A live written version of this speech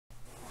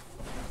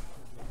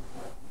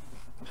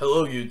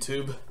Hello,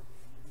 YouTube.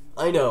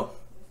 I know.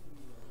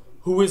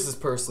 Who is this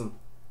person?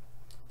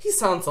 He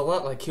sounds a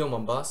lot like Keel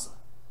Mombasa.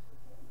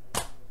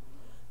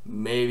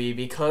 Maybe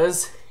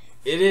because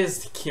it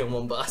is Keel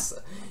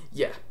Mombasa.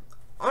 Yeah,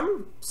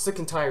 I'm sick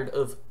and tired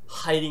of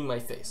hiding my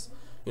face.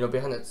 You know,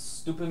 behind that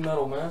stupid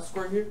metal mask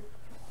right here.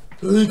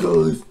 Hey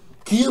guys,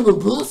 Keel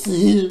Mombasa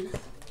here.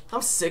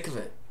 I'm sick of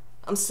it.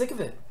 I'm sick of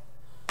it.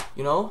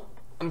 You know,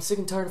 I'm sick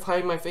and tired of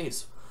hiding my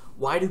face.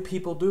 Why do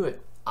people do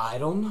it? I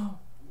don't know.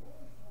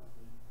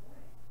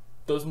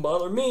 Doesn't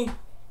bother me,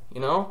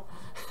 you know.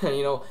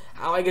 You know,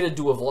 how I gotta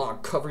do a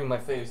vlog covering my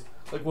face?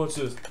 Like, what's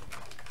this?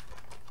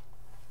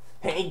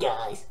 Hey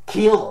guys,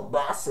 Keel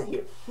Mombasa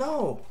here.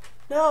 No,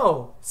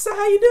 that's not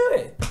how you do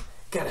it.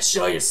 Gotta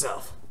show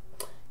yourself.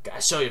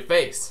 Gotta show your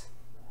face.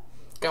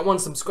 Got 1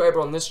 subscriber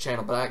on this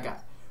channel, but I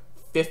got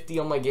 50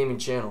 on my gaming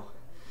channel.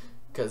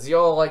 Cause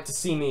y'all like to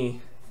see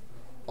me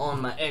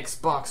on my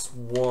Xbox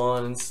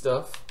One and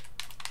stuff.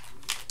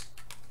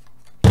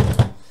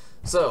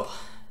 So,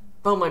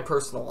 about my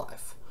personal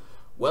life.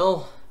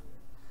 Well,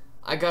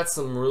 I got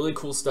some really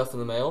cool stuff in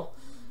the mail.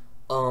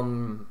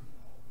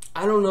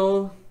 I don't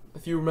know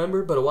if you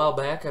remember, but a while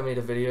back I made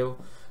a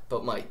video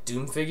about my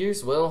Doom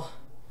figures. Well,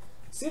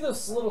 see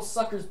those little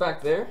suckers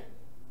back there?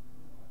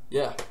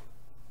 Yeah.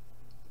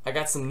 I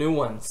got some new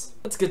ones.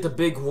 Let's get the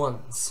big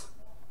ones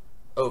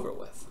over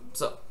with.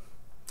 So,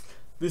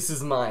 this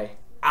is my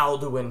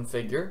Alduin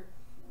figure.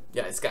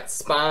 Yeah, it's got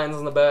spines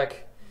on the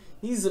back.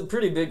 He's a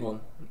pretty big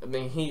one. I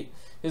mean,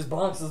 his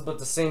box is but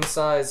the same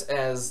size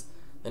as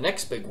the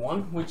next big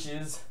one, which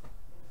is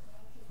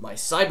my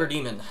Cyber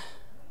Demon.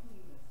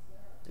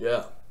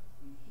 Yeah.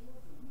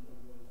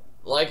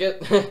 Like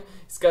it?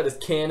 He's got his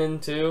cannon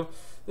too.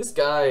 This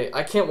guy,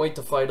 I can't wait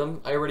to fight him.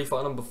 I already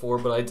fought him before,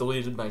 but I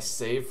deleted my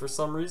save for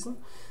some reason.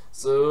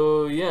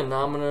 So yeah,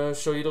 now I'm gonna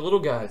show you the little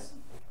guys.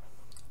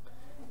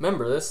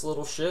 Remember this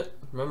little shit?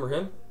 Remember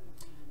him?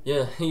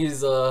 Yeah,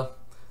 he's the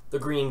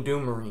Green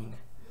Doom Marine.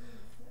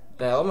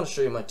 Now I'm gonna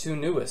show you my 2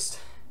 newest.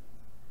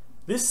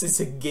 This is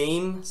a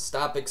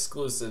GameStop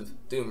exclusive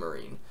Doom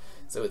Marine.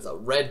 So it's a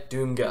red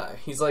Doom guy.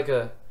 He's like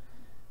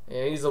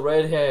he's a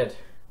redhead.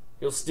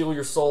 He'll steal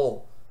your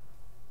soul.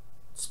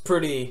 It's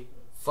pretty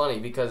funny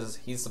because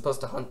he's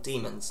supposed to hunt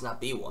demons,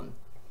 not be one.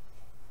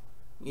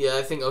 Yeah,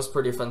 I think that was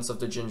pretty offensive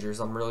to gingers.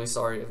 I'm really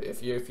sorry.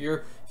 If you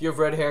have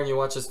red hair and you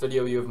watch this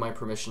video, you have my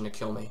permission to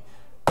kill me.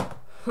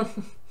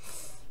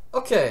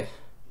 Okay.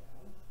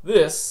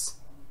 This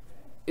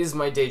is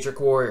my Daedric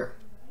Warrior.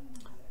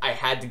 I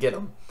had to get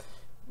him.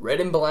 Red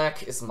and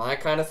black is my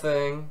kind of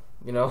thing,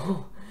 you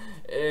know.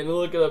 And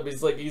look at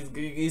him,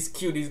 he's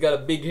cute. He's got a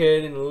big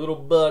head and a little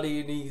body,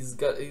 and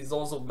he's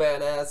also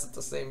badass at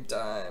the same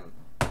time.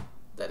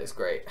 That is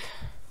great.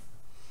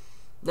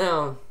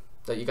 Now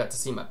that you got to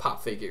see my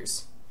pop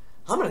figures,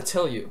 I'm gonna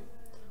tell you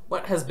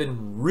what has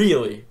been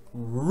really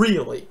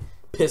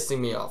pissing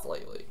me off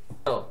lately.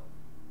 Oh,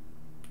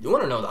 you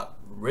wanna know that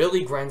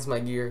really grinds my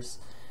gears?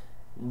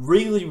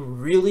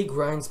 Really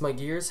grinds my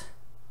gears?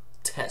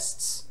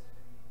 Tests.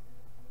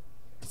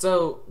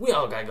 So, we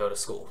all gotta go to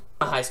school.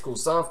 I'm a high school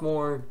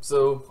sophomore,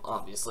 so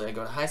obviously I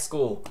go to high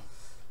school.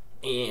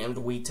 And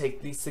we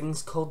take these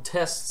things called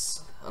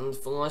tests.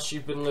 Unless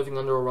you've been living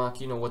under a rock,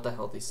 you know what the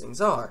hell these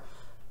things are.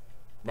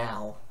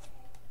 Now,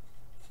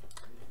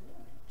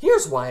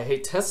 here's why I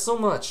hate tests so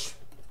much.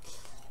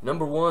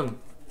 Number 1,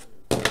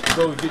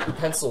 go get your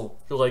pencil.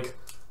 You're like,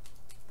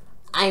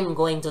 I'm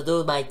going to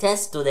do my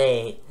test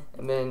today.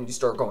 And then you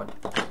start going,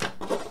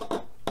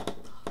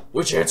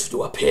 which answer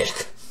do I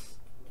pick?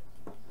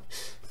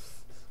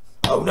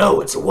 Oh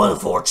no, it's a 1 in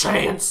 4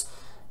 chance.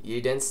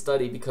 You didn't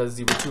study because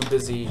you were too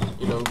busy,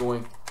 you know,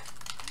 going,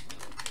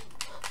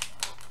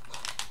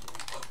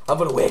 I'm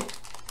gonna win.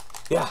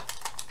 Yeah.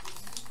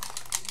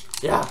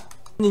 And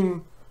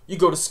then you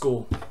go to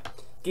school,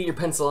 get your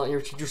pencil out, and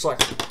you're just like,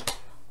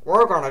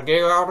 we're gonna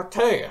give out a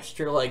test.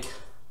 You're like,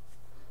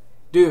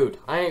 dude,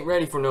 I ain't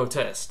ready for no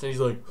test. And he's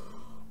like,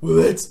 well,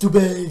 that's too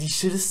bad. You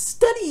should have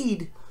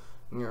studied.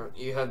 And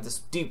you have this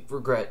deep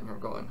regret, and you're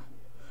going,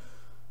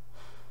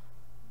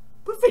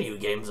 but video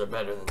games are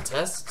better than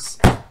tests.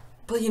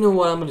 But you know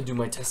what? I'm gonna do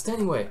my test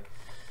anyway.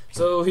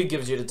 So he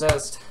gives you the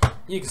test.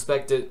 You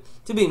expect it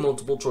to be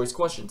multiple choice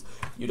questions.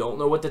 You don't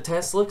know what the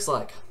test looks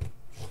like.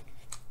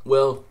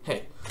 Well,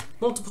 hey,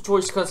 multiple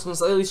choice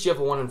questions, at least you have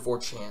a 1 in 4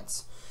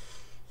 chance.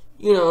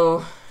 You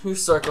know, you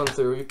start going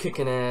through, you're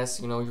kicking ass,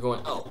 you know, you're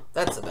going, oh,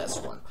 that's the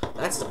best one.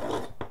 That's the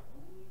best.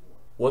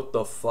 What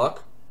the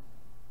fuck?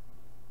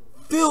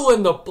 Fill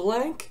in the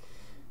blank?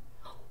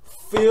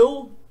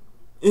 Fill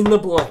in the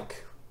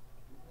blank.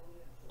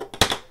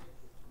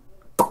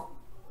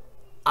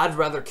 I'd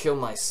rather kill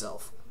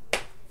myself.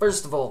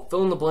 First of all,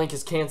 fill in the blank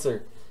is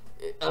cancer.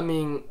 I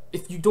mean,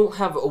 if you don't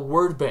have a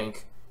word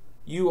bank,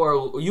 you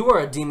are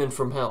a demon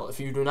from hell if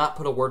you do not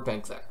put a word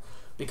bank there.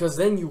 Because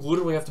then you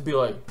literally have to be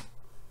like,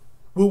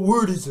 what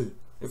word is it?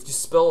 If you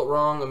spell it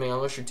wrong, I mean,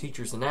 unless your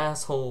teacher's an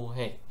asshole,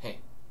 hey,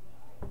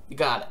 you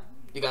got it.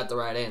 You got the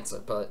right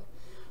answer, but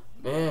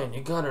Man,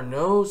 you gotta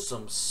know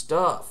some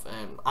stuff.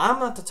 And I'm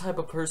not the type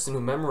of person who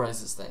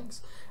memorizes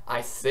things.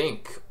 I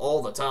think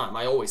all the time.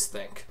 I always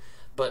think.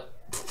 But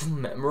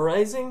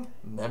memorizing?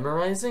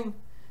 Memorizing?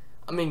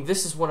 I mean,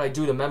 this is what I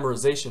do to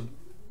memorization.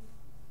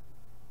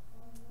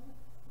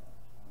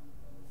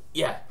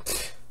 Yeah,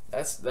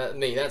 that's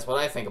what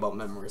I think about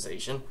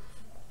memorization.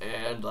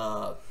 And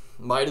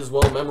might as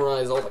well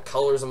memorize all the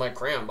colors in my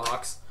crayon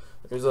box.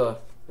 There's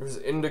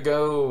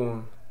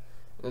indigo.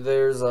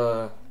 There's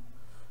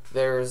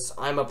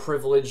I'm a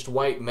privileged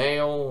white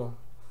male.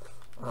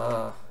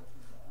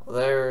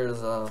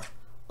 There's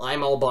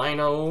I'm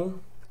albino.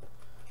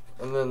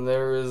 And then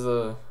there is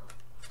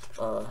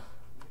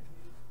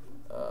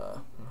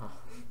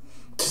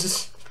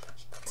this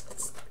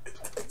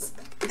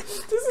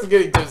is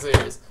getting too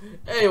serious.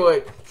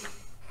 Anyway,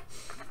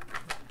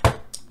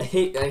 I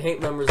hate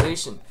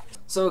memorization.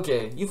 So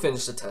okay, you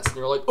finish the test and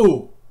you're like,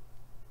 oh,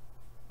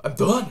 I'm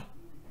done.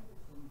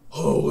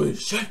 Holy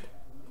shit,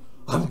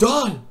 I'm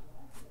done.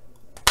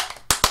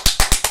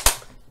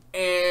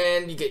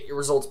 And you get your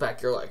results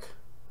back. You're like,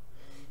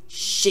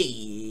 shit,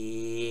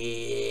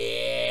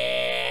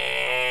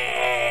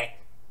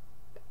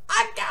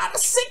 I got a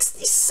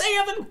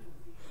 67.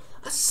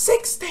 A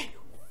 60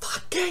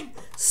 fucking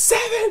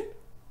 7.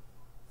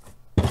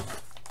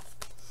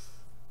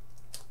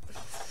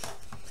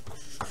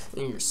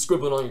 And you're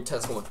scribbling on your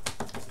test going,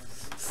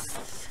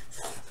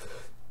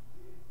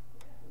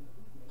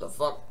 the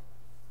fuck?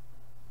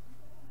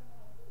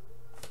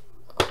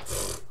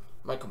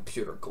 My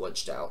computer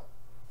glitched out.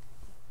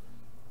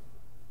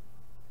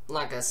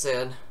 Like I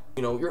said,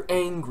 you know, you're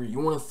angry, you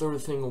want to throw the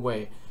thing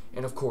away.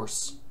 And of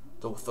course,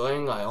 the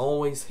thing I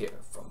always hear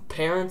from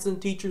parents and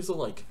teachers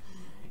alike,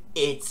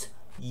 it's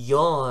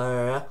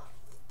your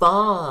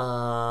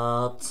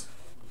fault.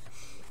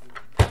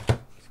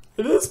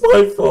 It is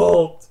my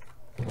fault.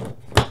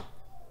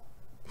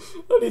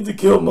 I need to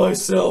kill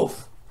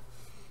myself.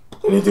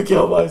 I need to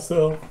kill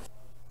myself.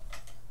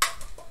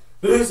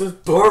 This is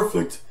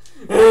perfect.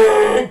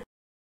 And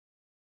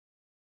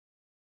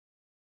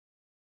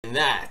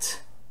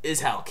that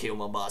is how Kale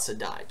Mombasa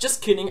died.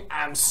 Just kidding,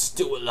 I'm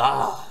still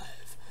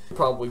alive.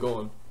 Probably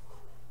going,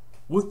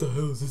 what the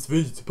hell is this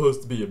video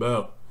supposed to be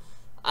about?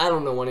 I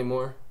don't know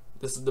anymore.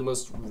 This is the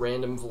most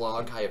random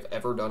vlog I have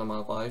ever done in my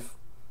life.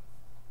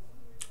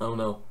 I don't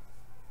know.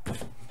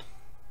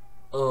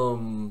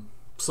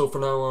 So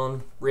from now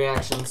on,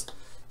 reactions,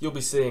 you'll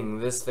be seeing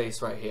this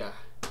face right here.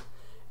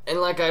 And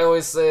like I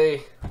always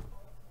say,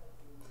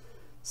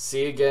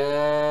 see you again.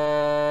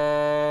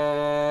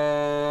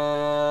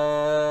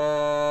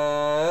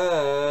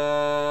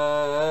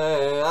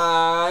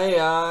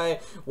 I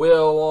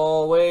will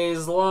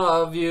always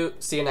love you.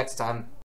 See you next time.